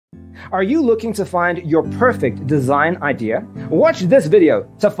Are you looking to find your perfect design idea? Watch this video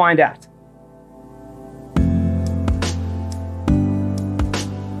to find out.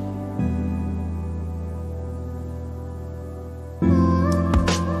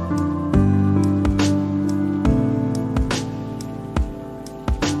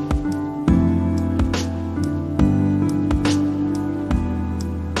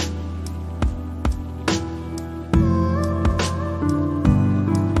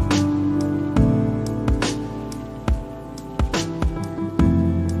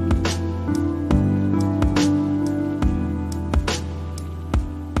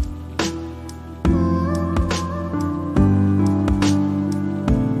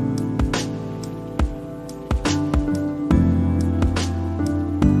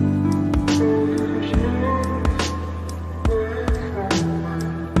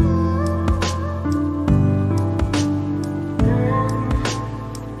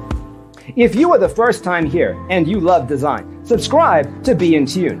 If you are the first time here and you love design, subscribe to be in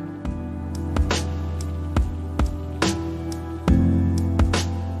tune.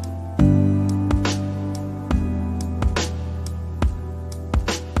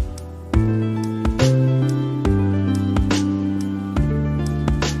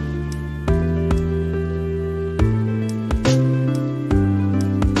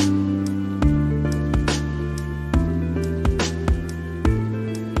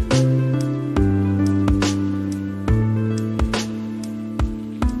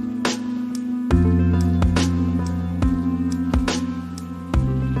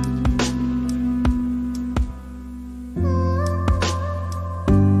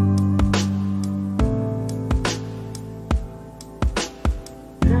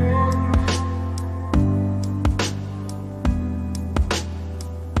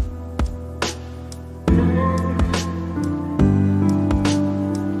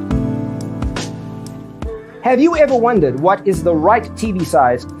 Have you ever wondered what is the right TV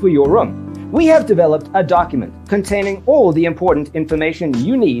size for your room? We have developed a document containing all the important information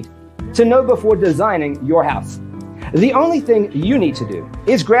you need to know before designing your house. The only thing you need to do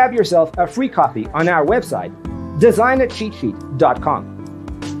is grab yourself a free copy on our website, designercheatsheet.com.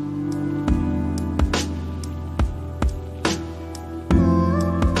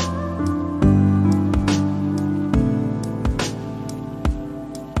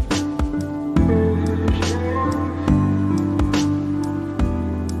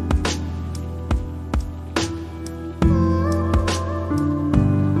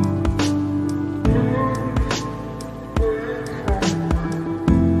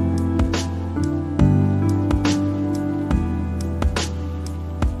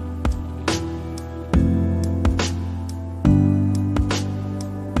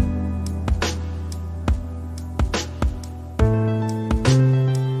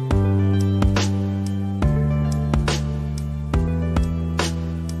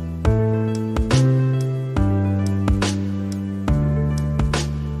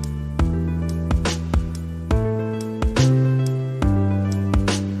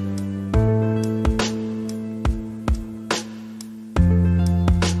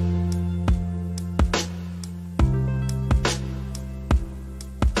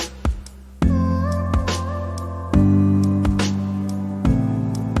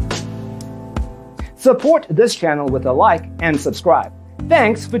 Support this channel with a like and subscribe.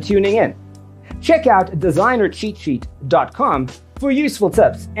 Thanks for tuning in. Check out designercheatsheet.com for useful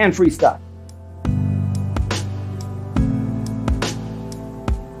tips and free stuff.